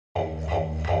Crack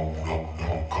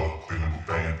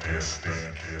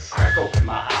open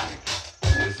my eyes.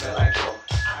 It smell like dope.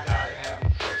 I gotta have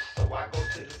it fresh, so I go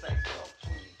to the safe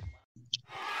zone.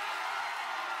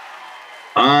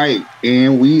 All right,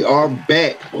 and we are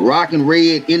back.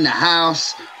 Roc-N-Red in the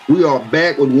house. We are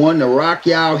back with one to rock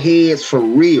y'all heads for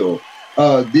real.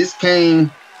 This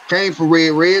came from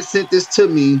Red. Red sent this to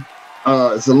me.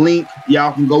 It's a link.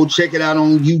 Y'all can go check it out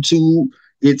on YouTube.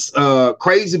 It's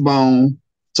Crazy Bone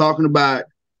talking about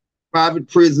private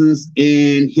prisons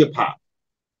and hip hop.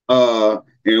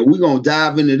 And we're gonna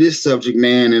dive into this subject,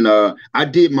 man. And I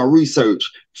did my research.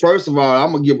 First of all,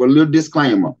 I'm gonna give a little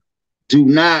disclaimer. Do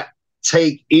not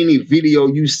take any video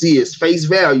you see as face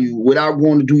value without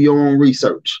going to do your own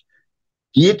research.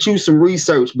 Get you some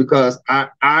research, because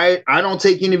I don't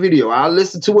take any video. I'll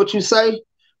listen to what you say,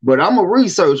 but I'm gonna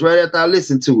research right after I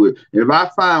listen to it. And if I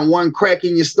find one crack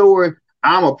in your story,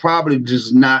 I'm gonna probably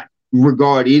just not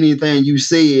regard anything you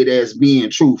said as being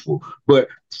truthful. But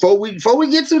before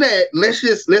we get to that, let's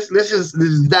just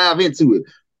dive into it.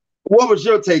 What was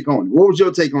your take on it? What was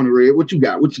your take on it, Red? What you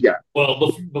got? What you got?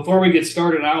 Well, before we get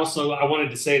started, I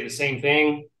wanted to say the same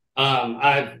thing.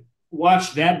 I've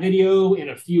watched that video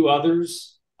and a few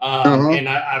others, and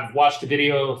I've watched a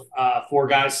video of 4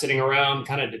 guys sitting around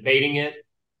kind of debating it.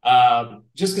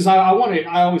 Just because I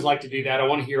always like to do that. I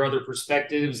want to hear other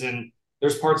perspectives, and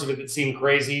there's parts of it that seem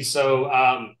crazy. So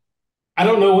I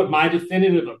don't know what my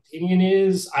definitive opinion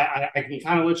is. I can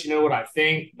kind of let you know what I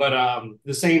think, but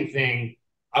the same thing.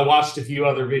 I watched a few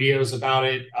other videos about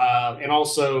it, and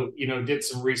also, did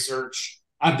some research.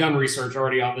 I've done research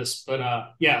already on this, but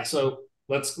yeah. So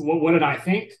what did I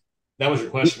think? That was your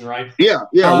question, right? Yeah.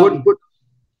 When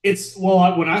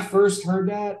I first heard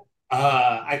that,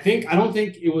 I don't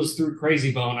think it was through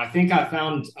Crazy Bone. I think I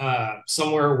found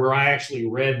somewhere where I actually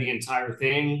read the entire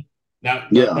thing that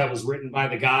was written by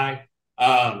the guy.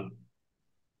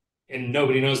 And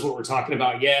nobody knows what we're talking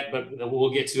about yet, but we'll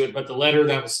get to it. But the letter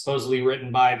that was supposedly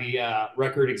written by the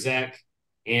record exec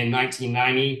in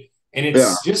 1990, and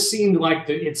just seemed like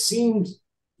a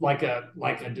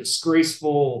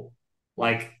disgraceful,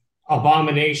 like,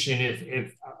 abomination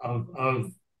if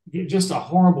of just a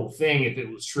horrible thing if it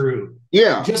was true.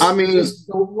 Yeah, just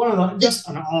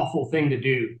an awful thing to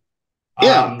do.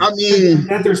 Yeah,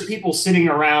 that there's people sitting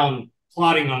around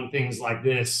plotting on things like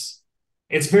this.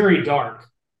 It's very dark.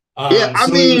 To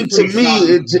me,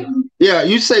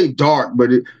 you say dark,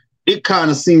 but it kind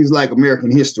of seems like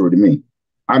American history to me.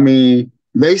 I mean,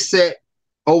 they sat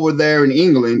over there in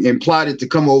England and plotted to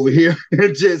come over here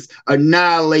and just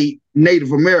annihilate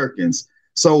Native Americans.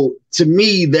 So to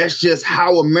me, that's just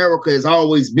how America has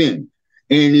always been.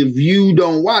 And if you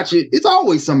don't watch it, it's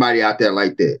always somebody out there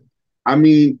like that. I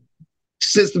mean,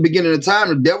 since the beginning of time,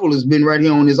 the devil has been right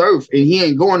here on this earth, and he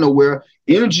ain't going nowhere.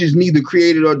 Energy is neither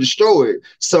created or destroyed.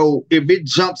 So if it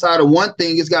jumps out of one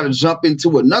thing, it's got to jump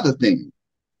into another thing.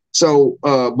 So,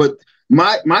 but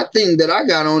my thing that I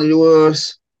got on it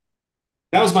was,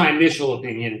 that was my initial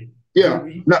opinion. Yeah,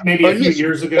 maybe a few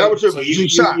years ago. That was your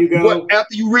shot. You go,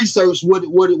 after you researched, what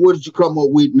did you come up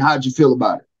with, and how did you feel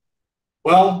about it?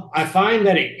 Well, I find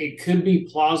that it could be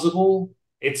plausible.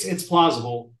 It's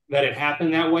plausible that it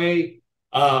happened that way.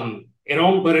 But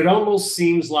it almost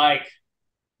seems like,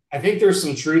 I think there's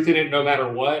some truth in it no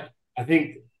matter what. I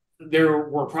think there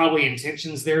were probably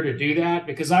intentions there to do that,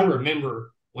 because I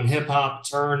remember when hip hop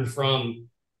turned from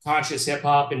conscious hip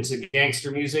hop into gangster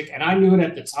music, and I knew it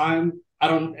at the time. I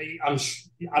don't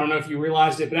know if you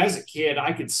realized it, but as a kid,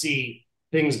 I could see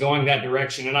things going that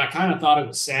direction, and I kind of thought it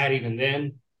was sad even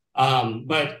then.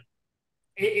 But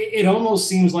it almost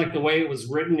seems like the way it was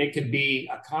written, it could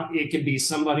be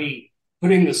somebody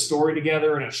putting the story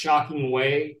together in a shocking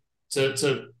way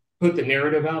to put the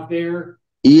narrative out there.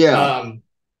 Yeah.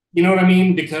 You know what I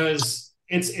mean? Because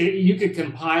you could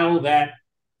compile that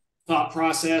thought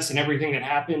process and everything that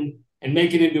happened and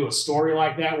make it into a story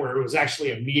like that, where it was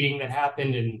actually a meeting that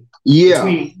happened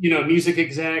between, music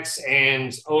execs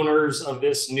and owners of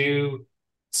this new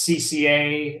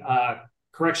CCA,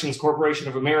 Corrections Corporation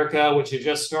of America, which had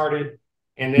just started.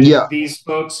 And then these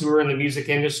folks who are in the music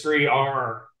industry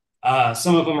are,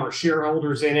 some of them are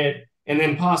shareholders in it. And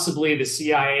then possibly the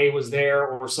CIA was there,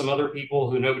 or some other people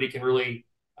who nobody really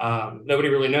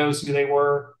knows who they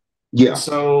were. Yeah.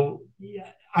 So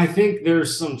I think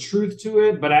there's some truth to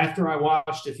it, but after I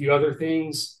watched a few other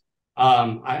things,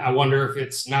 I wonder if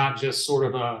it's not just sort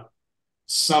of a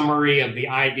summary of the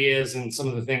ideas and some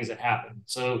of the things that happened.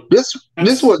 So this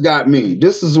is what got me.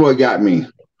 This is what got me.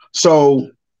 So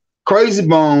Crazy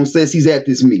Bone says he's at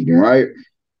this meeting, right?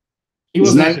 He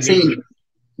was 19.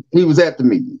 He was at the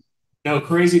meeting. No,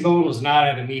 Crazy Bone was not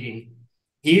at a meeting.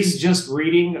 He's just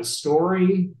reading a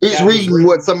story. He's reading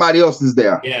what somebody else is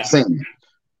there saying.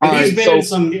 And he's been in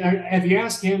some. Have you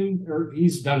asked him, or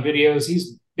he's done videos?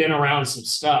 He's been around some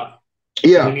stuff.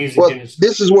 Yeah. Well,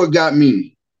 this is what got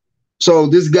me. So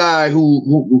this guy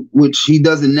which he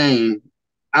doesn't name,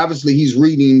 obviously he's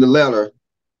reading the letter.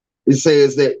 It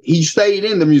says that he stayed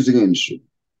in the music industry.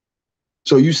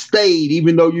 So you stayed,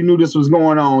 even though you knew this was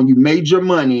going on, you made your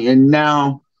money, and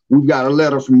now we've got a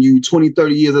letter from you 20,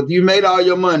 30 years after you made all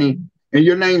your money, and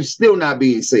your name's still not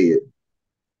being said.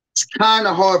 It's kind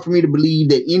of hard for me to believe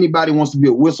that anybody wants to be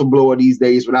a whistleblower these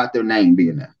days without their name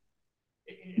being there.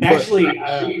 Actually,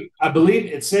 I believe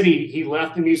it said he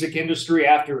left the music industry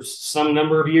after some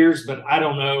number of years, but I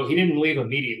don't know. He didn't leave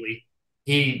immediately.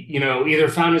 He, either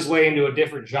found his way into a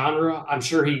different genre. I'm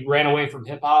sure he ran away from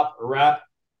hip hop or rap.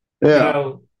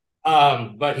 Yeah.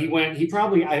 But he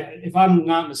probably, if I'm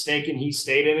not mistaken, he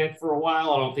stayed in it for a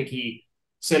while. I don't think he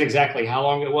said exactly how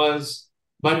long it was.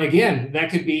 But again,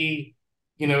 that could be,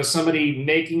 somebody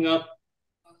making up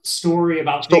a story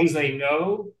about things they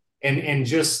know, and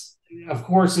just, of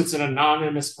course, it's an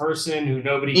anonymous person who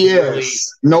nobody can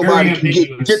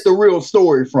get the real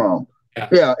story from.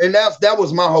 Yeah, and that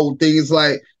was my whole thing. It's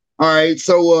like, all right,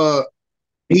 so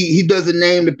he doesn't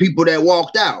name the people that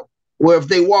walked out. Well, if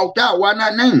they walked out, why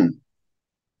not name them?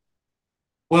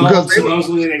 Well, because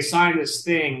supposedly they signed this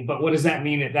thing, but what does that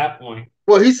mean at that point?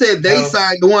 Well, he said they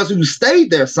signed, the ones who stayed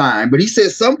there signed, but he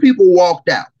said some people walked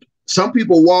out. Some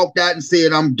people walked out and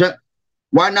said, I'm done.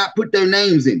 Why not put their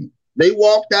names in it? They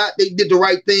walked out, they did the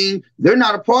right thing. They're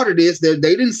not a part of this. They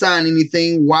didn't sign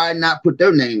anything. Why not put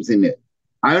their names in it?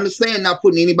 I understand not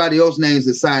putting anybody else's names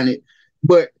to sign it,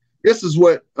 but this is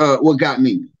what got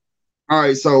me. All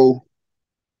right, so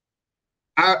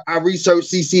I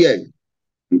researched CCA,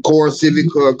 Core Civic.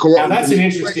 Now that's an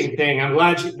interesting thing. I'm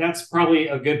glad that's probably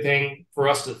a good thing for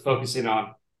us to focus in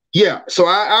on. Yeah, so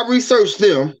I researched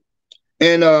them,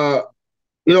 and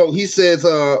he says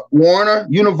Warner,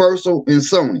 Universal, and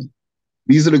Sony.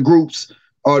 These are the groups,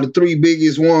 are the three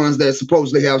biggest ones that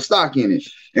supposedly have stock in it.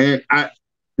 And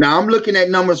now I'm looking at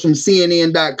numbers from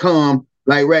CNN.com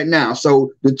like right now.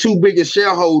 So the two biggest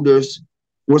shareholders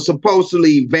were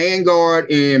supposedly Vanguard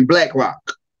and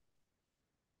BlackRock.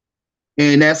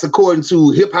 And that's according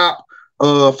to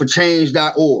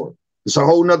hiphopforchange.org. It's a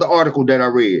whole nother article that I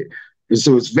read. And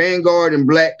so it's Vanguard and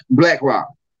BlackRock.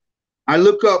 I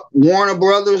look up Warner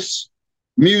Brothers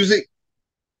Music.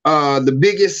 The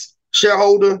biggest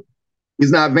shareholder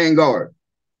is not Vanguard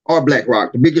or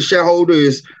BlackRock. The biggest shareholder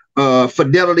is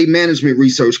Fidelity Management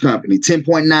Research Company,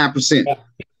 10.9%.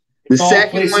 The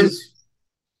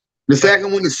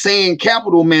second one is Sand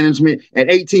Capital Management at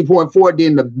 18.4.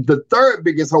 Then the third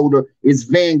biggest holder is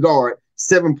Vanguard,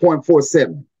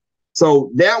 7.47.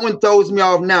 So that one throws me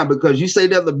off now because you say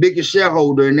they're the biggest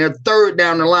shareholder and they're third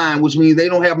down the line, which means they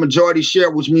don't have majority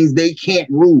share, which means they can't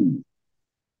rule.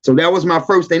 So that was my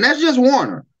first thing. That's just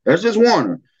Warner.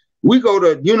 We go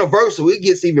to Universal, it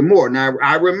gets even more. Now,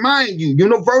 I remind you,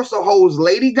 Universal holds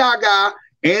Lady Gaga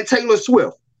and Taylor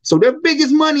Swift. So their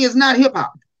biggest money is not hip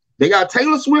hop. They got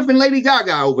Taylor Swift and Lady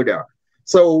Gaga over there.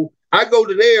 So I go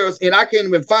to theirs and I can't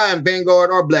even find Vanguard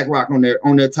or BlackRock on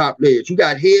their top ledge. You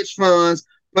got hedge funds,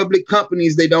 public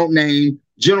companies they don't name,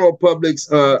 general publics,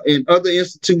 and other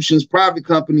institutions, private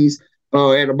companies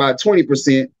at about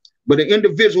 20%. But an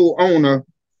individual owner,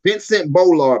 Vincent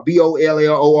Bollore,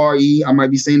 Bollore, I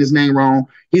might be saying his name wrong.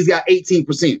 He's got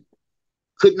 18%.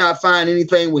 Could not find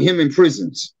anything with him in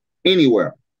prisons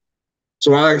anywhere. So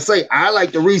like I say, I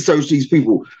like to research these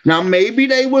people. Now, maybe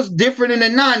they was different in the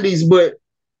 90s, but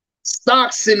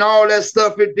stocks and all that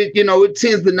stuff, it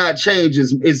tends to not change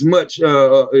as much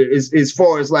as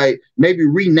far as like maybe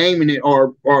renaming it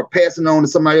or passing on to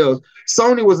somebody else.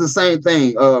 Sony was the same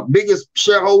thing. Biggest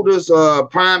shareholders,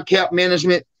 Prime Cap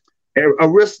Management,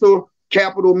 Arista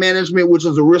Capital Management, which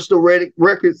is Arista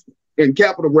Records and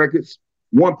Capital Records,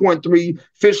 1.3,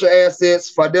 Fisher Assets,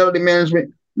 Fidelity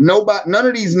Management. None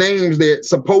of these names that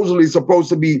supposedly supposed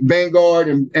to be Vanguard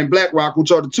and BlackRock,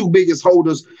 which are the two biggest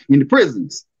holders in the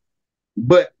prisons,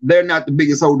 but they're not the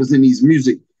biggest holders in these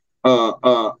music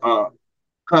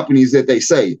companies that they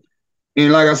say.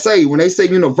 And like I say, when they say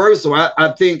Universal,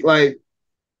 I think like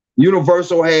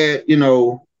Universal had,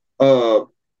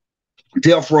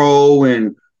 Death Row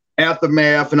and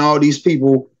Aftermath and all these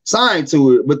people signed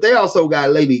to it, but they also got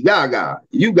Lady Gaga.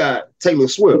 You got Taylor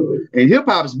Swift, and hip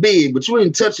hop's big, but you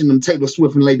ain't touching them Taylor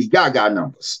Swift and Lady Gaga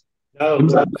numbers. No,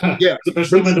 yeah,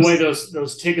 especially with the way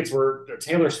those tickets were, the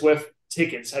Taylor Swift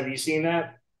tickets. Have you seen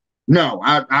that? No,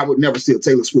 I would never see a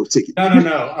Taylor Swift ticket.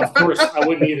 No. Of course, I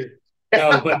wouldn't either.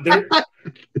 No, but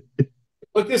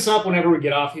look this up whenever we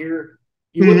get off here.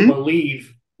 you wouldn't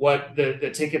believe what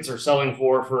the tickets are selling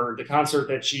for the concert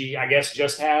that she, I guess,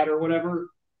 just had or whatever.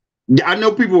 Yeah, I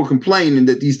know people were complaining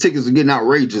that these tickets are getting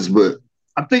outrageous, but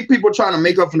I think people are trying to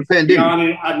make up for the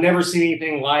pandemic. I've never seen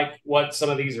anything like what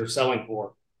some of these are selling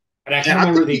for. And I can't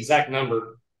remember the exact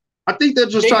number. I think they're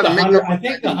just trying to make up. I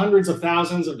think the hundreds of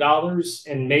thousands of dollars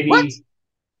and maybe, what?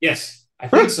 Yes, I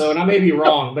think so. And I may be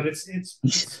wrong, but it's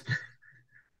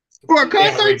for a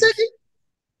concert ticket?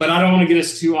 But I don't want to get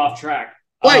us too off track.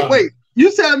 Wait. You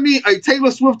telling me a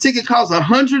Taylor Swift ticket costs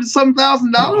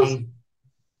 $100,000?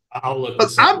 I'll look.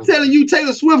 I'm telling you,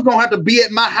 Taylor Swift gonna have to be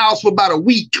at my house for about a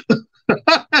week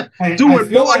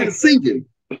doing more than singing.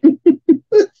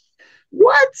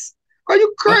 What? Are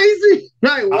you crazy?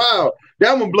 Like, wow,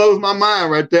 that one blows my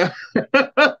mind right there.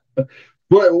 But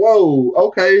whoa,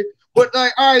 okay. But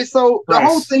like, all right, so the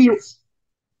whole thing is.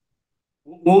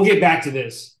 We'll get back to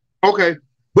this. Okay.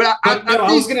 But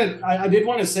I did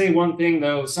want to say one thing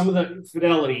though. Some of the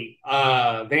Fidelity,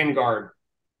 Vanguard.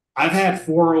 I've had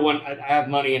 401. I have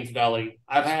money in Fidelity.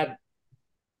 I've had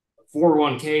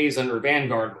 401ks under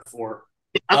Vanguard before.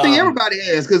 I think everybody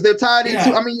has because they're tied into.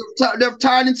 Yeah. I mean, they're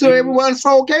tied into everyone's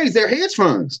 401ks. They're hedge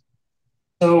funds.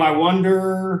 So I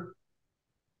wonder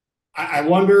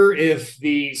if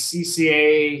the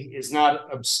CCA is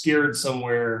not obscured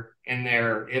somewhere in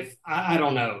there. If I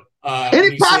don't know. And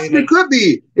it possibly could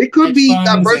be. It could be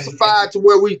diversified to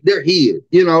where they're hid,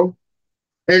 you know.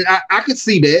 And I could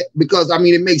see that because I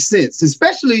mean it makes sense,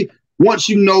 especially once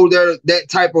you know that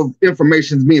type of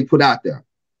information is being put out there.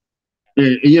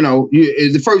 And, you know,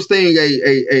 the first thing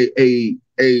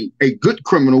a good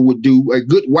criminal would do, a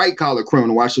good white collar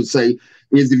criminal, I should say,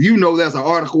 is if you know there's an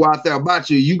article out there about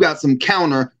you, you got some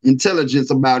counter intelligence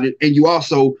about it, and you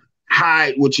also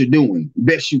hide what you're doing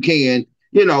best you can,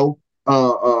 you know.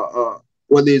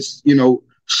 Whether it's, you know,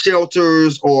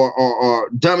 shelters or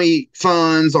dummy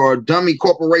funds or dummy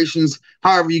corporations,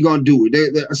 however you're going to do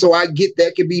it. So I get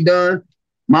that can be done.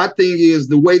 My thing is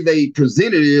the way they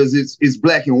present it is it's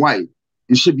black and white.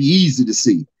 It should be easy to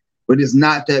see, but it's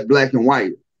not that black and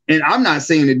white. And I'm not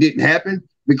saying it didn't happen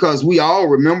because we all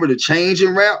remember the change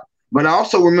in rap, but I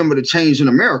also remember the change in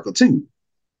America too.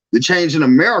 The change in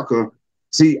America.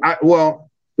 See,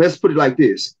 let's put it like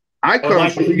this. I'd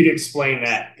like for you to explain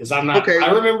that because I'm not. Okay. I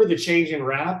remember the change in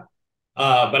rap,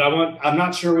 but I'm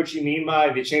not sure what you mean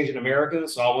by the change in America.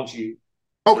 So I want you.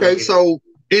 Okay, so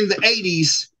in the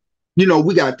 80s, you know,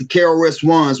 we got the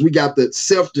KRS-Ones, we got the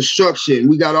self-destruction,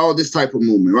 we got all this type of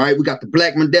movement, right? We got the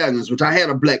black medallions, which I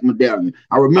had a black medallion.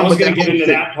 I remember. I was going to get into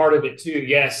that part of it too.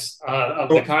 Yes, of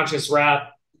the conscious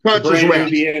rap, the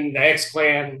Nubian, the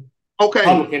X-Clan,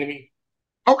 Public Enemy.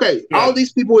 Okay, yeah. All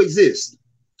these people exist.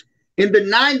 In the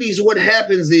 90s, what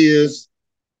happens is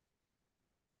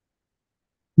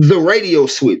the radio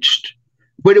switched,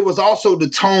 but it was also the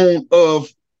tone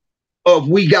of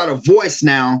we got a voice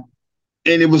now.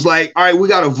 And it was like, all right, we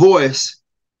got a voice.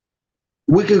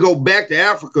 We can go back to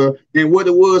Africa. And what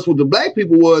it was with the black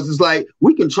people is like,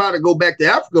 we can try to go back to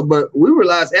Africa, but we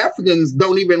realize Africans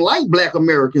don't even like black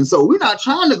Americans. So we're not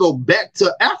trying to go back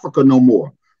to Africa no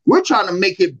more. We're trying to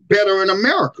make it better in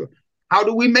America. How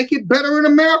do we make it better in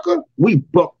America? We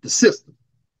buck the system.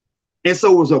 And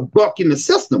so it was a buck in the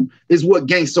system is what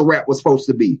gangster rap was supposed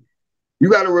to be. You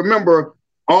got to remember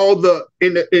in the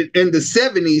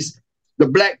 70s, the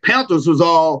Black Panthers was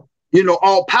all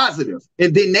positive.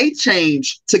 And then they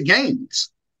changed to gangs.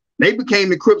 They became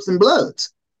the Crips and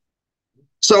Bloods.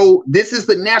 So this is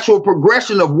the natural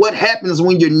progression of what happens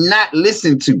when you're not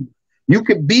listened to. You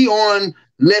could be on,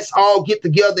 let's all get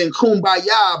together and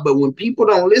kumbaya, but when people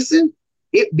don't listen,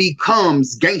 it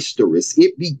becomes gangsterous.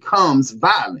 It becomes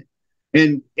violent.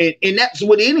 And that's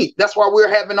that's why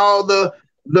we're having all the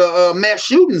mass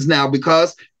shootings now,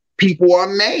 because people are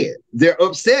mad. They're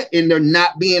upset and they're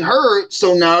not being heard.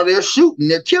 So now they're shooting,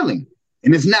 they're killing.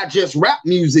 And it's not just rap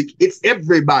music, it's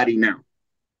everybody now.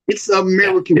 It's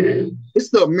American. It's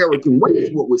the American way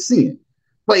is what we're seeing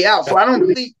play out. So I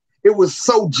don't think it was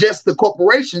so just the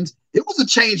corporations. It was a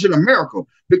change in America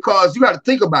because you got to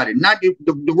think about it.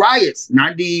 The riots,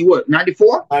 94?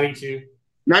 92.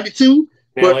 92?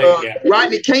 But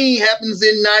Rodney King happens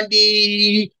in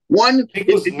 91. I think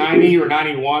it was 90 or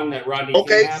 91 that Rodney King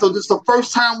happened. So this is the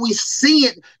first time we see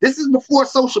it. This is before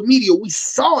social media. We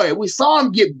saw it. We saw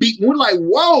him get beaten. We're like,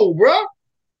 whoa, bro.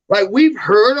 Like, we've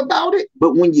heard about it,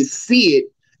 but when you see it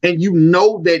and you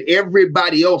know that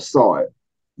everybody else saw it,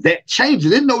 that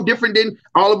changes. It's no different than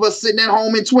all of us sitting at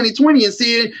home in 2020 and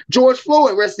seeing George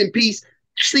Floyd, rest in peace,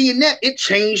 seeing that. It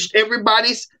changed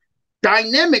everybody's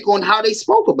dynamic on how they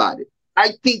spoke about it.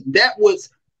 I think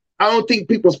I don't think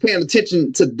people's paying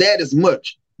attention to that as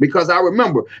much because I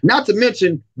remember, not to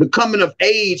mention the coming of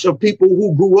age of people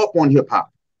who grew up on hip hop.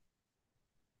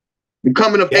 The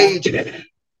coming of age,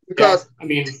 because I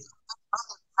mean,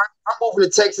 I'm moving to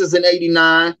Texas in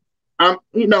 '89. I'm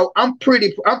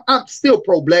still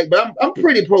pro-black, but I'm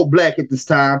pretty pro-black at this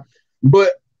time. But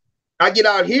I get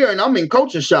out here and I'm in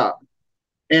culture shock,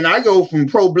 and I go from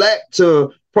pro-black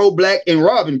to pro-black and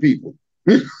robbing people.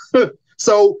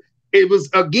 So it was,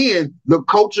 again, the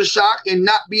culture shock and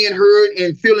not being heard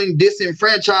and feeling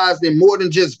disenfranchised in more than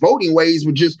just voting ways,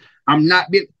 but just I'm not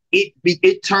being.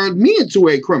 It turned me into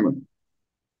a criminal.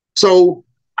 So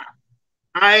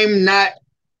I'm not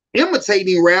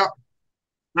imitating rap.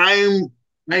 I'm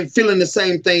feeling the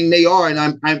same thing they are,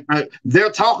 and they're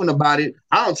talking about it.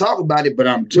 I don't talk about it, but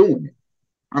I'm doing it.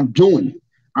 I'm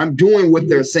doing what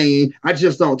they're saying. I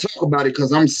just don't talk about it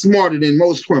because I'm smarter than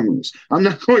most criminals. I'm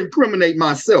not going to incriminate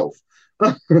myself.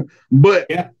 But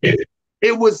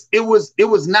it was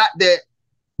not that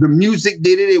the music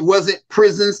did it. It wasn't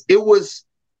prisons. It was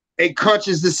a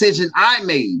conscious decision I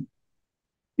made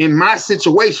in my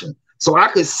situation. So I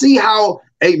could see how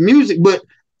a music, but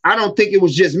I don't think it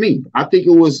was just me. I think it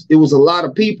was a lot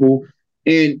of people,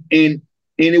 and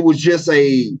it was just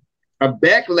a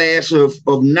backlash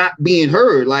of not being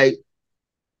heard. Like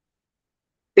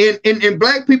in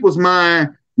Black people's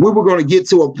mind, we were going to get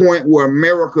to a point where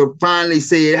America finally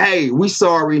said, "Hey, we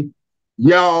sorry,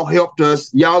 y'all helped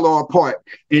us, y'all are a part,"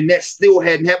 and that still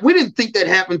hadn't happened. We didn't think that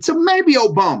happened till maybe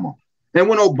Obama, and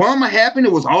when Obama happened,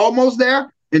 it was almost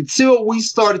there until we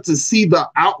started to see the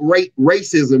outright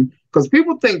racism. Because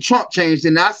people think Trump changed it,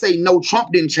 and I say no,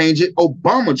 Trump didn't change it.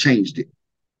 Obama changed it.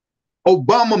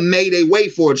 Obama made a way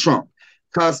for Trump,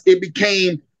 because it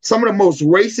became some of the most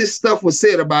racist stuff was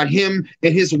said about him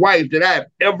and his wife that I've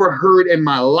ever heard in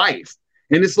my life.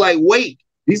 And it's like, wait,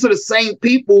 these are the same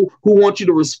people who want you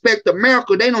to respect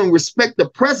America. They don't respect the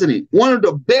president. One of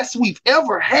the best we've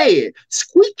ever had.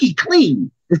 Squeaky clean.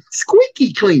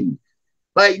 Squeaky clean.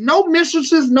 Like no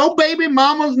mistresses, no baby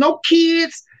mamas, no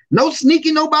kids. No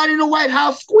sneaking nobody in the White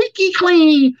House, squeaky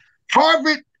clean,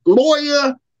 Harvard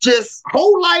lawyer, just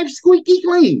whole life squeaky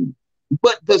clean.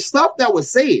 But the stuff that was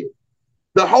said,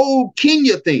 the whole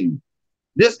Kenya thing,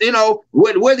 this,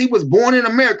 whether he was born in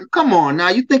America, come on now,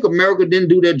 you think America didn't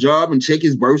do their job and check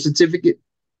his birth certificate?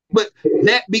 But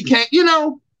that became,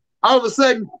 all of a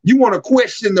sudden you want to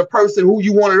question the person who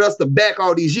you wanted us to back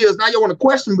all these years. Now you want to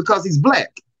question because he's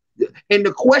Black. And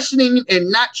the questioning and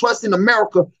not trusting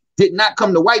America did not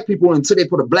come to white people until they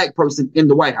put a Black person in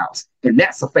the White House. And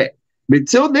that's a fact.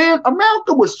 Until then,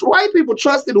 America was, white people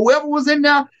trusted whoever was in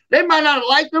there. They might not have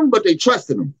liked him, but they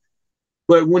trusted him.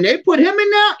 But when they put him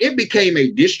in there, it became a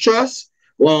distrust.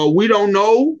 Well, we don't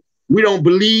know. We don't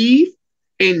believe.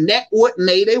 And that what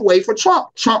made a way for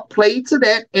Trump. Trump played to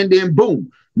that, and then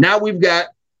boom. Now we've got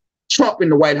Trump in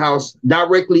the White House.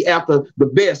 Directly after the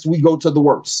best, we go to the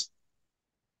worst.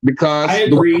 Because I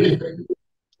agree.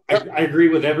 I agree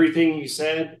with everything you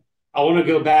said. I want to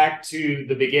go back to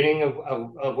the beginning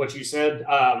of what you said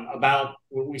about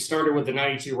when we started with the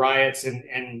 '92 riots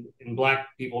and Black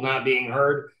people not being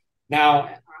heard. Now,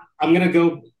 I'm going to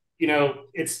go,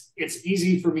 it's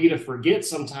easy for me to forget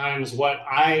sometimes what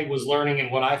I was learning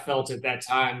and what I felt at that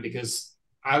time, because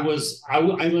I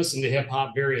listened to hip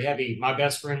hop very heavy. My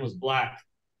best friend was Black.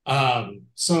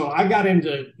 So I got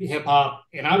into hip hop,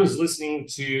 and I was listening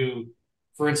to,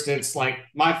 for instance, like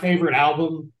my favorite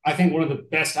album, I think one of the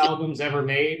best albums ever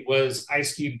made was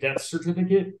Ice Cube Death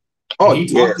Certificate. Oh, he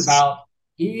talked about,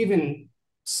 he even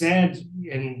said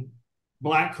in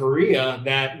Black Korea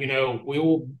that,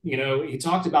 he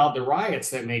talked about the riots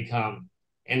that may come,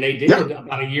 and they did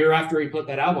about a year after he put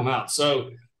that album out. So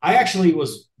I actually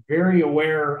was very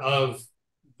aware of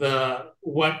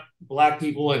what Black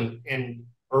people in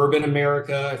urban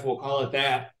America, if we'll call it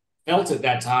that, felt at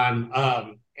that time.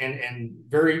 And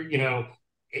very,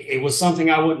 it was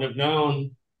something I wouldn't have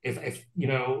known if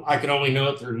I could only know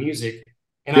it through music.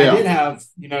 And I did have,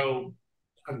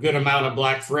 a good amount of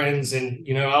Black friends. And,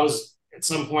 I was, at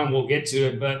some point we'll get to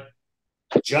it, but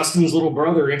Justin's little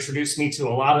brother introduced me to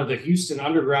a lot of the Houston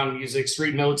underground music,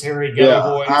 Street Military,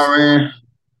 Ghetto Boys.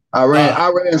 I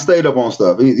ran and stayed up on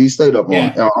stuff. He stayed up on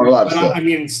a lot of stuff. I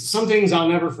mean, some things I'll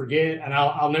never forget, and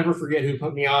I'll never forget who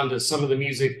put me on to some of the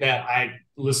music that I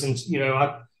listened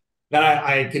to, that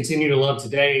I continue to love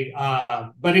today.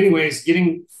 But anyways,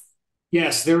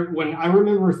 when I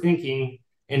remember thinking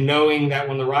and knowing that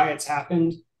when the riots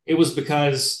happened, it was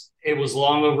because it was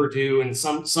long overdue and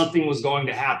something was going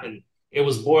to happen. It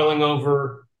was boiling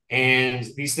over, and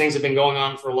these things have been going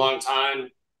on for a long time.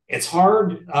 It's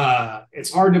hard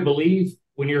to believe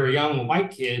when you're a young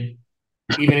white kid,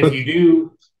 even if you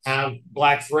do have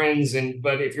black friends,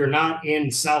 but if you're not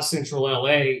in South Central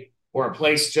LA or a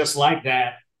place just like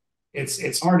that,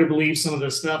 it's hard to believe some of the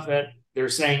stuff that they're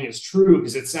saying is true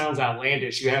because it sounds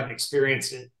outlandish. You haven't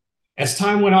experienced it. As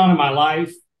time went on in my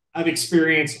life, I've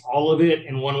experienced all of it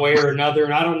in one way or another,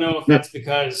 and I don't know if that's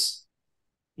because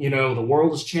the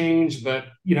world has changed, but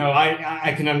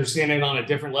I can understand it on a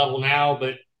different level now.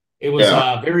 But it was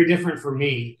very different for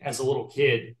me as a little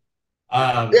kid.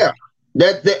 That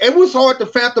it was hard to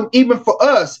fathom even for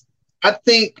us. I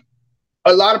think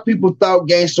a lot of people thought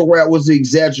gangster rap was an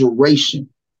exaggeration,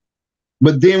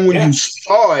 but then when you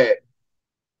saw it,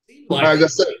 like I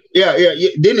said,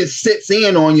 then it sits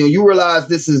in on you. You realize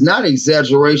this is not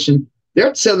exaggeration.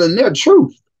 They're telling their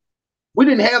truth. We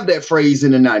didn't have that phrase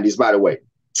in the 90s, by the way,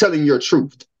 telling your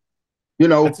truth.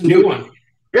 That's a new one.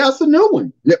 Yeah, it's a new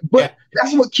one. But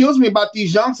that's what kills me about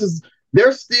these youngsters.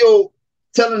 They're still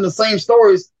telling the same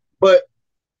stories. But,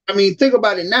 I mean, think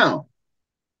about it now.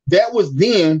 That was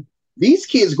then. These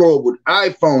kids grow up with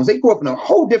iPhones. They grew up in a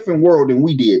whole different world than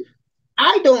we did.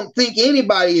 I don't think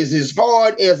anybody is as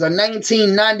hard as a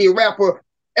 1990 rapper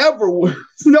ever was.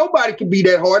 Nobody could be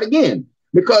that hard again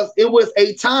because it was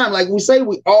a time, like we say,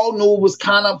 we all knew it was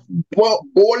kind of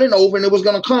boiling over and it was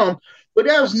going to come. But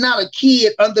there was not a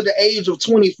kid under the age of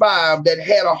 25 that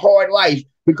had a hard life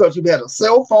because you've had a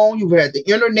cell phone, you've had the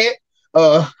internet,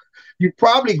 you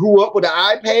probably grew up with an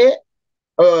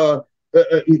iPad.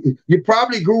 You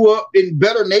probably grew up in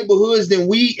better neighborhoods than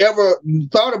we ever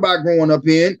thought about growing up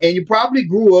in, and you probably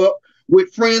grew up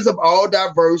with friends of all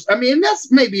diverse. I mean,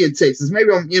 that's maybe in Texas. Maybe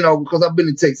I'm, because I've been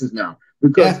in Texas now.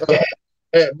 Because,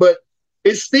 but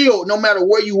it's still, no matter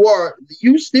where you are,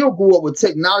 you still grew up with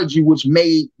technology, which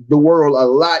made the world a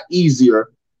lot easier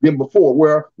than before.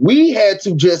 Where we had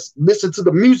to just listen to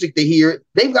the music to hear it.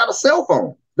 They've got a cell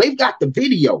phone. They've got the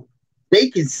video. They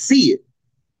can see it.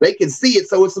 They can see it,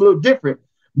 so it's a little different.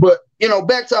 But,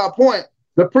 back to our point,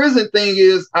 the prison thing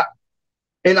is, I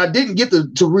didn't get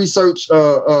to research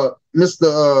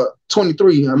Mr.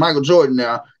 23, Michael Jordan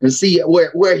now, and see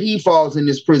where he falls in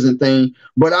this prison thing.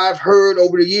 But I've heard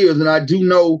over the years, and I do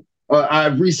know,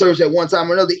 I've researched at one time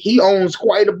or another, he owns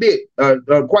quite a bit.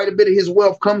 Quite a bit of his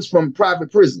wealth comes from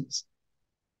private prisons.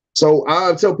 So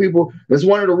I tell people, that's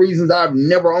one of the reasons I've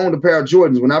never owned a pair of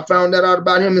Jordans. When I found that out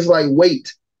about him, it's like,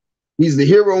 wait. He's the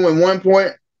hero in one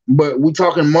point, but we're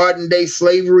talking modern day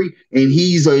slavery, and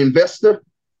he's an investor.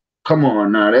 Come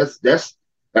on now, that's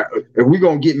if we're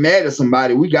gonna get mad at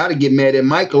somebody, we got to get mad at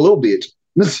Mike a little bit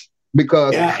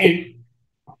because and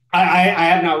I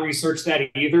have not researched that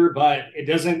either, but it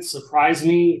doesn't surprise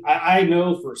me. I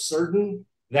know for certain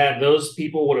that those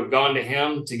people would have gone to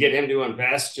him to get him to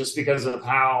invest just because of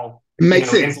how it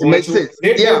makes sense. It makes sense.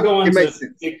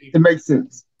 It makes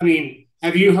sense. I mean.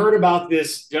 Have you heard about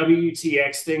this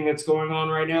WTX thing that's going on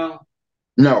right now?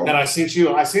 No. That I sent you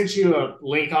a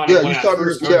link on it when I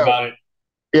first heard about it.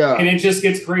 Yeah. And it just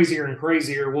gets crazier and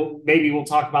crazier. Maybe we'll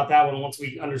talk about that one once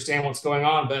we understand what's going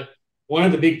on. But one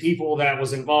of the big people that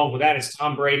was involved with that is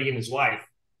Tom Brady and his wife.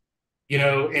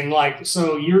 And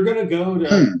so you're going to go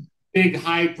to big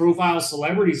high profile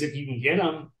celebrities if you can get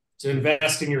them to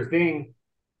invest in your thing,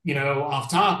 off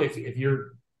top if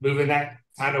you're moving that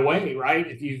kind of way,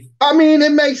 right? I mean,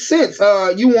 it makes sense.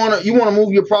 You want to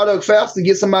move your product fast to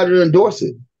get somebody to endorse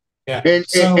it, and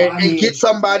get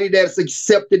somebody that's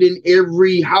accepted in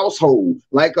every household,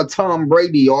 like a Tom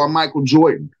Brady or a Michael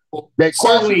Jordan, that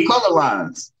crosses color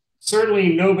lines.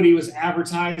 Certainly, nobody was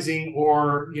advertising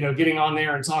or getting on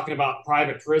there and talking about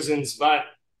private prisons, but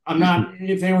I'm not.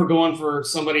 If they were going for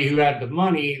somebody who had the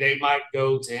money, they might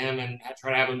go to him and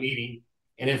try to have a meeting.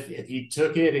 And if he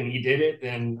took it and he did it,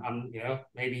 then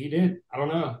maybe he did. I don't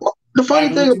know. Well, the funny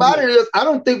thing about it is, I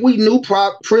don't think we knew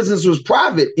prisons was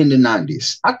private in the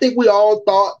 90s. I think we all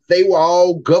thought they were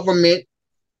all government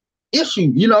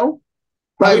issue.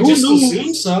 Like I just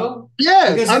assume so.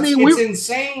 Yeah, it's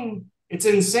insane. It's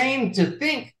insane to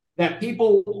think that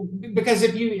people, because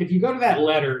if you go to that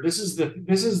letter, this is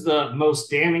the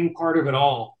most damning part of it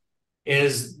all.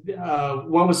 Is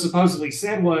what was supposedly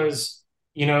said was,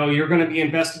 you're going to be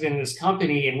invested in this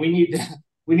company, and we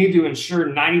need to ensure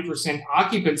 90%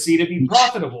 occupancy to be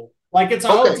profitable. Like it's a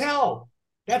hotel.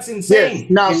 That's insane. Yes.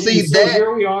 Now, so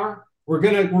here we are. We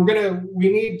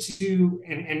need to,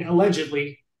 and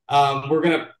allegedly, we're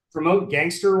going to promote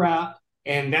gangster rap,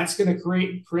 and that's going to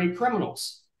create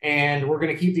criminals, and we're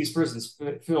going to keep these prisons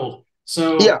filled.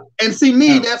 So yeah, and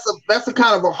that's a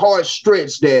kind of a hard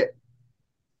stretch that.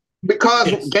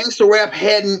 Because gangster rap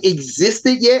hadn't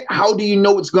existed yet, how do you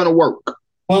know it's going to work?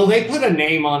 Well, they put a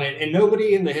name on it, and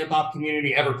nobody in the hip hop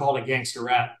community ever called it gangster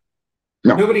rap.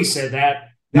 No. Nobody said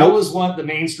that. That Nope. was what the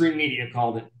mainstream media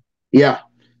called it. Yeah,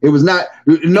 it was not.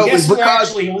 No, it's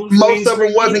because most of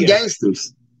them wasn't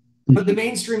gangsters. But the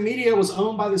mainstream media was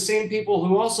owned by the same people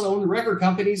who also owned the record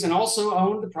companies and also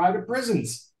owned the private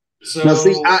prisons. So now,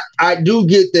 see, I do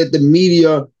get that the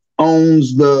media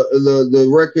owns the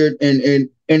record,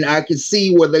 and I can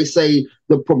see where they say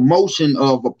the promotion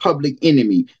of a public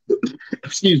enemy.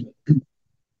 Excuse me.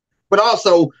 But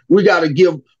also, we got to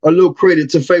give a little credit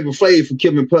to Flavor Flav for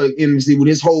killing Public Enemy with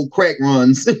his whole crack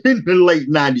runs in the late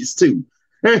 90s, too.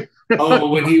 Oh,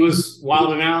 when he was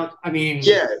wilding out? I mean...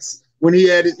 Yes. When he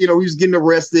had it, he was getting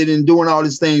arrested and doing all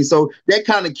these things. So that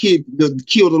kind of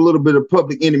killed a little bit of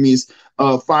Public Enemy's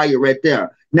fire right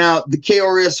there. Now, the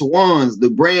KRS-Ones, the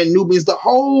Brand Nubians, the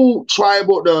whole Tribe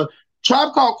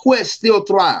Called Quest still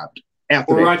thrived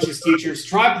after that. Righteous Teachers.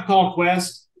 Tribe Called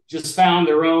Quest just found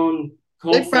their own...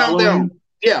 They found them.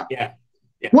 Yeah.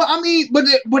 Well, I mean, but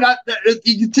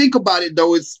you think about it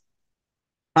though, it's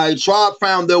Tribe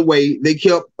found their way. They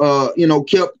kept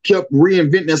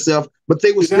reinventing themselves, but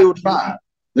they were still Tribe.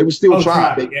 They were still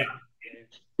Tribe.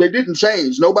 They didn't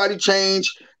change. Nobody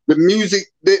changed. The music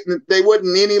didn't. They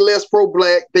wasn't any less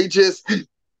pro-black. They just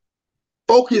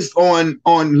focused on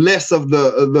less of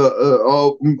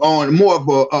on more of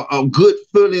a good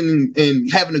feeling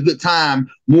and having a good time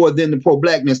more than the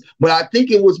pro-blackness. But I think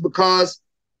it was because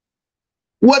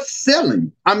what's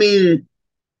selling? I mean,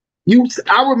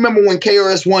 I remember when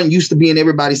KRS-One used to be in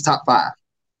everybody's top 5.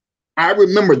 I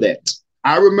remember that.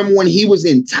 I remember when he was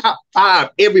in top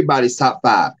 5, everybody's top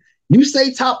 5. You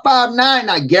say top 5 now,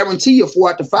 and I guarantee you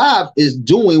 4 out of 5 is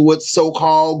doing what's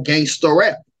so-called gangster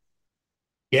rap.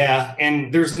 Yeah,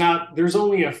 and there's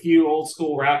only a few old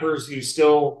school rappers who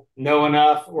still know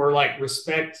enough or like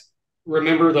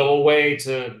remember the old way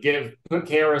to put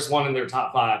KRS-One in their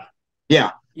top 5.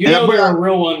 Yeah. They're a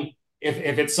real one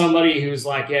if it's somebody who's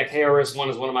like, yeah, KRS-One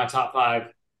is one of my top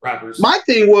 5 rappers. My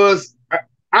thing was,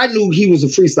 I knew he was a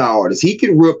freestyle artist. He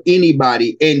could rip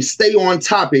anybody and stay on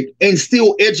topic and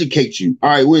still educate you. All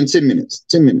right, we're in 10 minutes.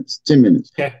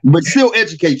 Okay. But still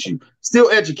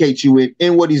educate you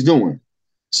in what he's doing.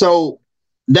 So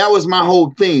that was my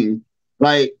whole thing.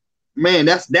 Like, man,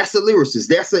 that's a lyricist.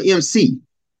 That's an MC.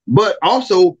 But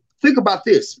also, think about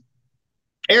this.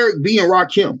 Eric B. and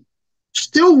Rakim,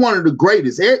 still one of the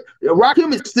greatest.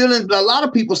 Rakim is still in a lot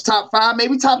of people's top 5,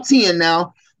 maybe top 10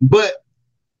 now. But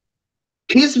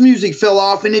his music fell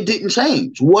off and it didn't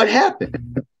change. What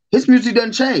happened? His music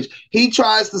doesn't change. He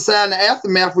tries to sign the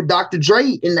Aftermath with Dr.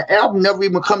 Dre, and the album never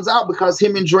even comes out because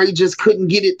him and Dre just couldn't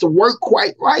get it to work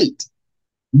quite right.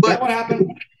 But what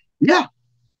happened? Yeah.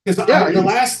 Because the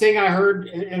last thing I heard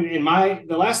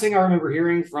the last thing I remember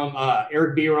hearing from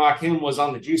Eric B. and Rakim was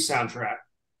on the Juice soundtrack.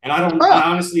 And I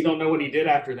honestly don't know what he did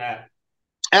after that.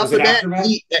 After that,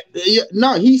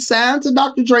 he signed to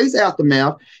Dr. Dre's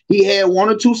Aftermath. He had 1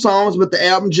 or 2 songs, but the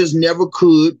album just never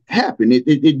could happen. It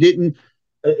didn't.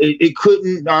 It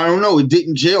couldn't. I don't know. It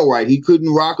didn't gel right. He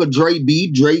couldn't rock a Dre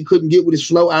beat. Dre couldn't get with his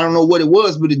flow. I don't know what it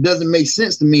was, but it doesn't make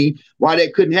sense to me why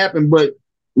that couldn't happen. But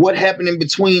what happened in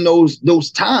between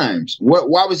those times?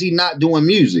 Why was he not doing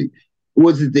music?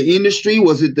 Was it the industry? Or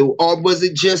was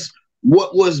it just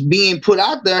what was being put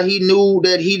out there? He knew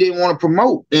that he didn't want to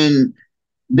promote, and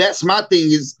that's my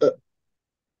thing. Is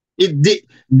did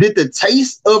the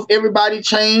taste of everybody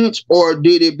change, or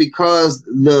did it because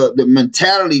the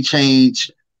mentality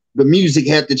changed? The music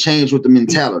had to change with the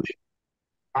mentality.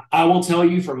 I will tell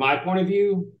you from my point of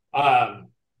view.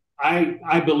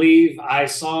 I believe I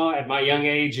saw at my young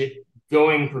age it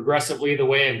going progressively the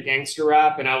way of gangster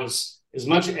rap, and I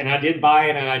did buy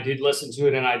it and I did listen to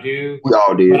it and I do. We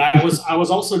all did. But I was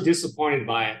also disappointed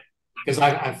by it because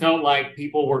I felt like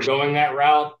people were going that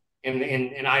route,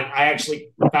 and I actually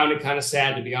found it kind of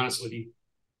sad, to be honest with you.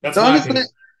 That's my opinion.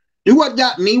 What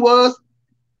got me was,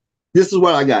 this is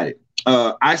what I got it.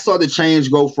 I saw the change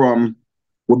go from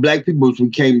what black people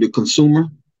became the consumer.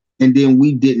 And then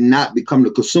we did not become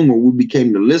the consumer. We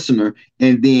became the listener.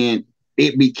 And then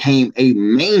it became a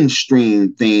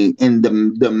mainstream thing. And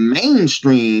the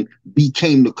mainstream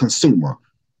became the consumer.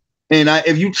 And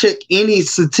if you check any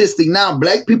statistic now,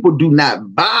 black people do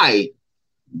not buy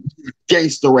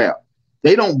gangster rap.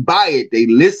 They don't buy it. They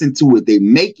listen to it. They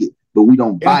make it. But we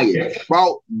don't buy it. It's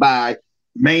brought by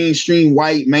mainstream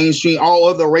white, mainstream, all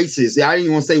other races. I didn't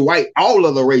even want to say white, all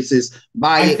other races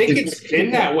buy it. I think it's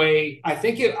been that way.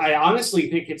 I honestly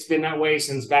think it's been that way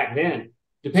since back then,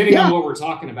 depending on what we're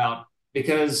talking about.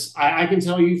 Because I can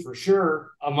tell you for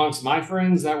sure, amongst my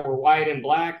friends that were white and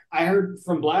black, I heard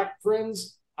from black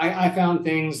friends, I found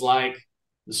things like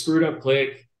the Screwed Up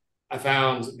Clique. I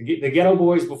found the Ghetto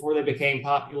Boys before they became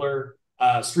popular.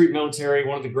 Street Military,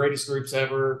 one of the greatest groups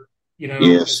ever, you know,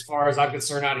 as far as I'm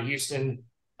concerned, out of Houston.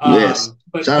 But it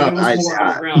was more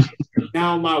underground.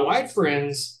 Now, my white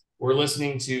friends were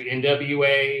listening to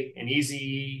NWA and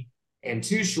Eazy-E and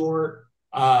Too Short,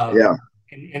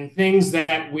 and things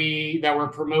that were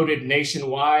promoted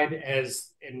nationwide as,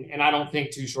 and I don't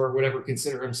think Too Short would ever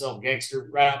consider himself gangster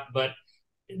rap, but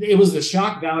it was the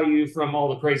shock value from all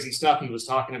the crazy stuff he was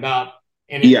talking about.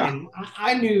 And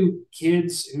I knew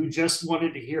kids who just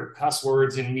wanted to hear cuss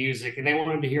words in music, and they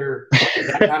wanted to hear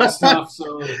that kind of stuff.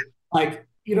 So, like,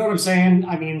 you know what I'm saying?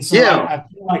 I mean, so I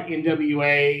feel like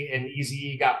NWA and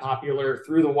Eazy-E got popular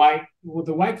through the white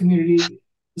community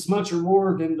as much or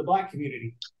more than the black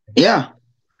community. Yeah.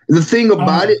 The thing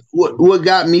about it, what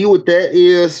got me with that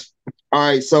is, all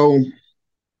right, so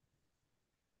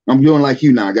I'm doing like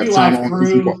you now. I got time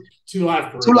on Two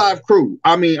Live Crew.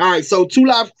 I mean, all right, so Two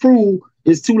Live Crew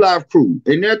is Two Live Crew,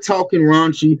 and they're talking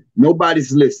raunchy.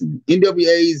 Nobody's listening.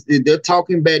 NWA's, they're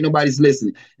talking bad. Nobody's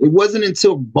listening. It wasn't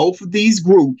until both of these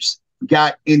groups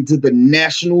got into the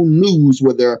national news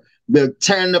where they're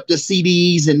tearing up the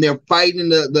CDs and they're fighting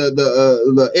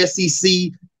the SEC.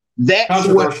 That's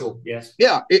controversial. Yes.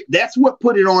 Yeah. That's what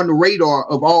put it on the radar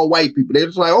of all white people. They're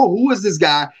just like, oh, who is this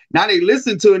guy? Now they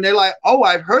listen to it and they're like, oh,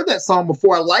 I've heard that song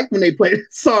before. I like when they play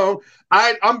that song.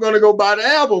 I'm going to go buy the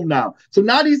album now. So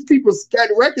now these people's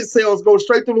record sales go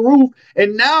straight through the roof.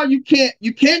 And now you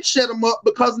can't shut them up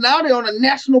because now they're on a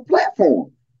national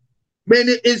platform. Man,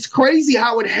 it's crazy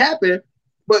how it happened.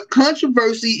 But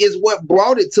controversy is what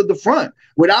brought it to the front.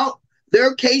 Without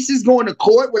their cases going to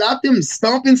court, without them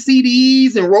stomping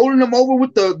CDs and rolling them over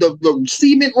with the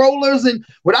cement rollers, and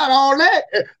without all that,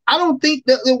 I don't think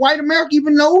that the white America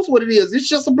even knows what it is. It's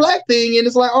just a black thing, and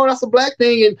it's like, oh, that's a black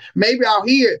thing, and maybe I'll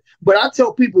hear it. But I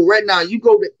tell people right now, you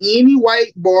go to any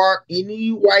white bar, any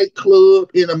white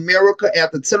club in America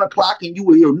after 10 o'clock, and you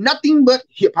will hear nothing but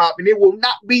hip hop, and it will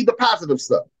not be the positive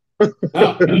stuff.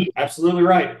 No, absolutely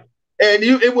right. And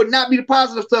it would not be the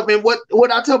positive stuff. And what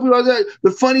I tell people is that the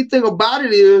funny thing about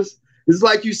it is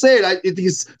like you said,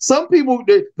 some people,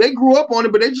 they grew up on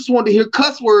it, but they just wanted to hear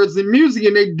cuss words in music,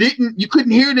 and you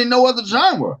couldn't hear it in no other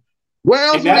genre. Where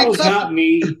else? That was not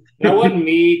me. That wasn't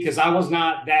me, because I was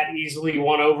not that easily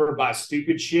won over by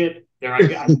stupid shit. There I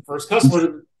got first cuss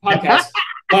word podcast.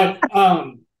 But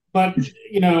I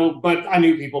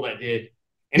knew people that did.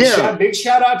 And big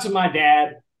shout out to my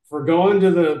dad for going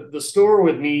to the store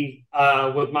with me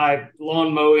with my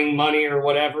lawn mowing money or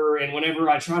whatever. And whenever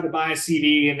I tried to buy a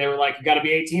CD and they were like, you got to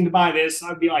be 18 to buy this,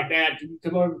 I'd be like, Dad, can you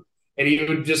come over? And he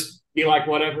would just be like,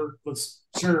 whatever,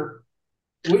 sure.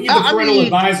 We'll the parental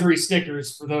advisory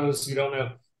stickers for those who don't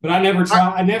know. But I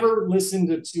never listened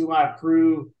to Two Live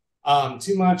Crew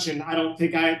too much. And I don't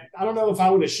know if I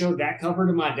would have showed that cover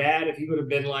to my dad if he would have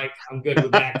been like, I'm good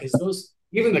with that. Because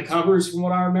even the covers, from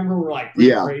what I remember, were like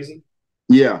pretty crazy.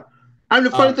 Yeah. And the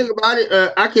funny thing about it,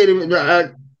 I can't even,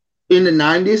 in the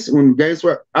 90s, when gangs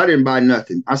were, I didn't buy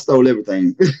nothing. I stole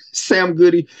everything. Sam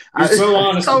Goody. You're so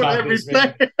honest about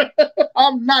everything.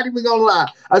 I'm not even going to lie.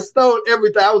 I stole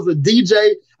everything. I was a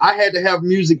DJ. I had to have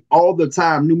music all the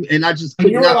time. And I just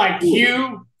couldn't. You were like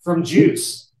Q from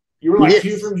Juice. You were like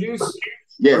Q from Juice?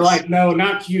 Yes. Or like, no,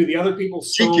 not Q. The other people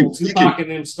stole. Tupac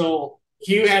and them stole.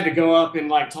 Q had to go up and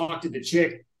like talk to the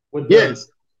chick with the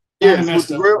Yes, it's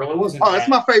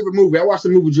my favorite movie. I watch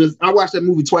that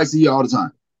movie twice a year all the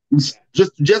time.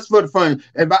 Just for the fun.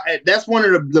 That's one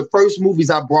of the first movies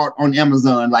I bought on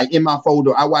Amazon, like in my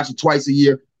folder. I watch it twice a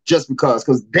year just because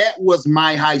that was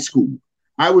my high school.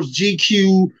 I was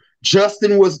GQ.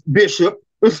 Justin was Bishop,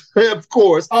 of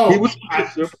course. Oh, he was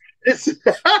Bishop.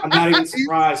 I'm not even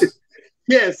surprised.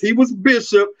 Yes, he was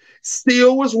Bishop.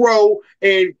 Steele was Rowe,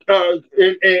 and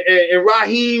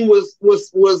Raheem was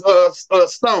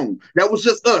Stone. That was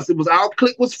just us. It was our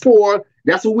clique was 4.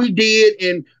 That's what we did.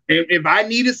 And if I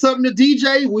needed something to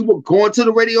DJ, we were going to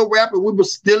the radio rap, and we were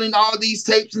stealing all these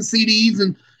tapes and CDs,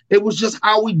 and it was just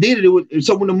how we did it.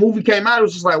 So when the movie came out, it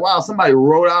was just like, wow, somebody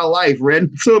wrote our life right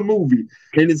into a movie,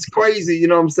 and it's crazy. You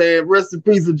know what I'm saying? Rest in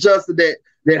peace, adjusted that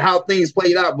how things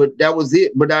played out, but that was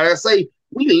it. But I say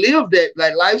we lived that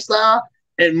like lifestyle.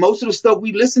 And most of the stuff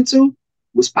we listened to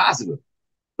was positive.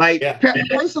 Like a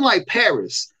person like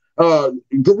Paris,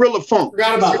 Gorilla Funk.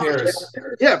 Forgot about Paris.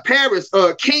 Yeah, Paris.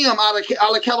 Cam out of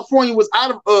California was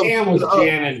out of. Cam was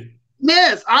jamming.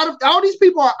 Yes, out of all these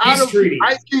people are out of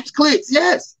Ice Cube's cliques.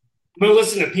 Yes. I'm gonna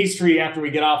listen to Peachtree after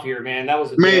we get off here, man. That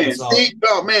was a man,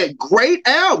 great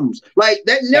albums. Like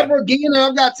that Never Again that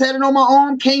I've got tatted on my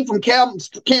arm came from Cam's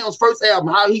first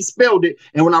album, how he spelled it.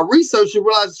 And when I researched it,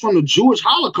 realized it's from the Jewish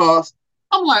Holocaust.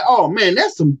 I'm like, oh man,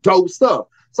 that's some dope stuff.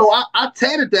 So I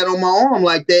tatted that on my arm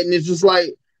like that, and it's just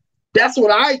like that's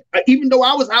what even though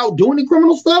I was out doing the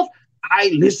criminal stuff,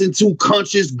 I listened to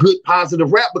conscious, good,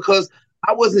 positive rap because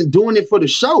I wasn't doing it for the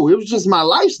show. It was just my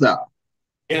lifestyle.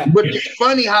 Yeah. But it's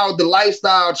funny how the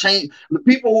lifestyle changed. The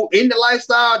people who in the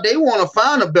lifestyle, they want to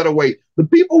find a better way. The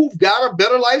people who've got a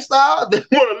better lifestyle, they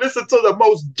want to listen to the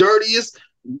most dirtiest,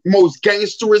 most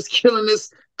gangsterous,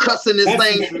 killingest, cussingest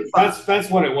thing. That's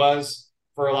what it was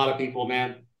for a lot of people,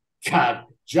 man. God,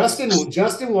 Justin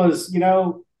was, you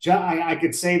know, I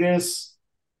could say this.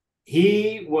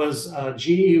 He was a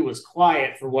G who was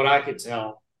quiet for what I could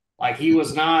tell. Like he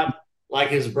was not like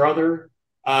his brother.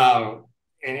 And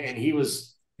he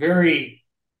was very,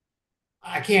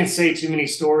 I can't say too many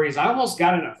stories. I almost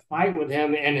got in a fight with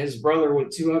him and his brother with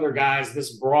two other guys,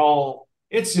 this brawl.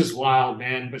 It's just wild,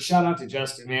 man. But shout out to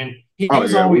Justin, man.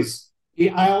 I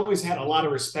always had a lot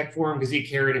of respect for him because he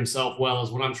carried himself well,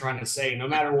 is what I'm trying to say, no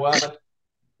matter what.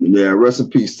 Yeah, rest in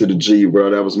peace to the G, bro.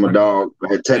 That was my dog.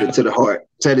 I had tatted to the heart.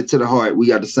 Tatted to the heart. We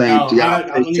got the same.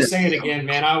 Let me say it again,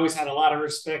 man. I always had a lot of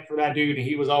respect for that dude, and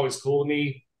he was always cool to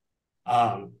me.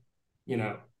 You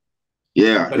know.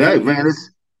 Yeah, man.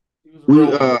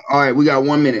 All right, we got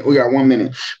 1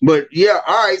 minute. But yeah,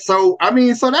 all right. So I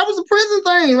mean, so that was a prison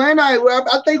thing, man.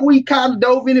 I think we kind of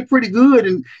dove in it pretty good,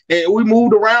 and we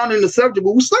moved around in the subject,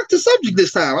 but we stuck to subject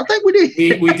this time. I think we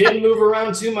did. We didn't move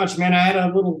around too much, man. I had a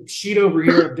little sheet over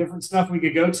here of different stuff we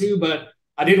could go to, but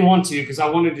I didn't want to because I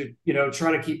wanted to, you know,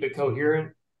 try to keep it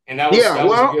coherent. And that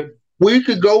was good. We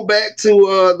could go back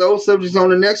to those subjects on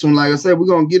the next one. Like I said, we're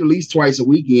gonna get at least twice a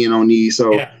weekend on these.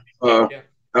 So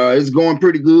it's going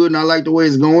pretty good, and I like the way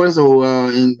it's going. So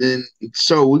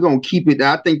so we're gonna keep it.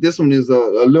 I think this one is a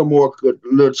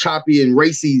little choppy and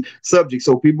racy subject,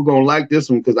 so people gonna like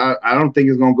this one because I don't think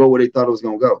it's gonna go where they thought it was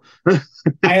gonna go.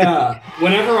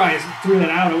 Whenever I threw that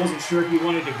out, I wasn't sure if you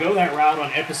wanted to go that route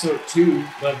on episode 2,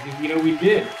 but you know we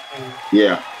did.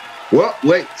 Yeah. Well,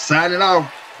 wait, signing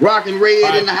off.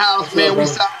 Roc-N-Red in the house, man. We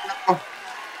signing off.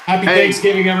 Happy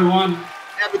Thanksgiving, everyone.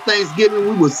 Happy Thanksgiving.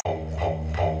 We was.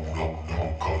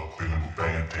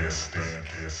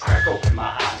 Crack open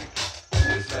my eyes.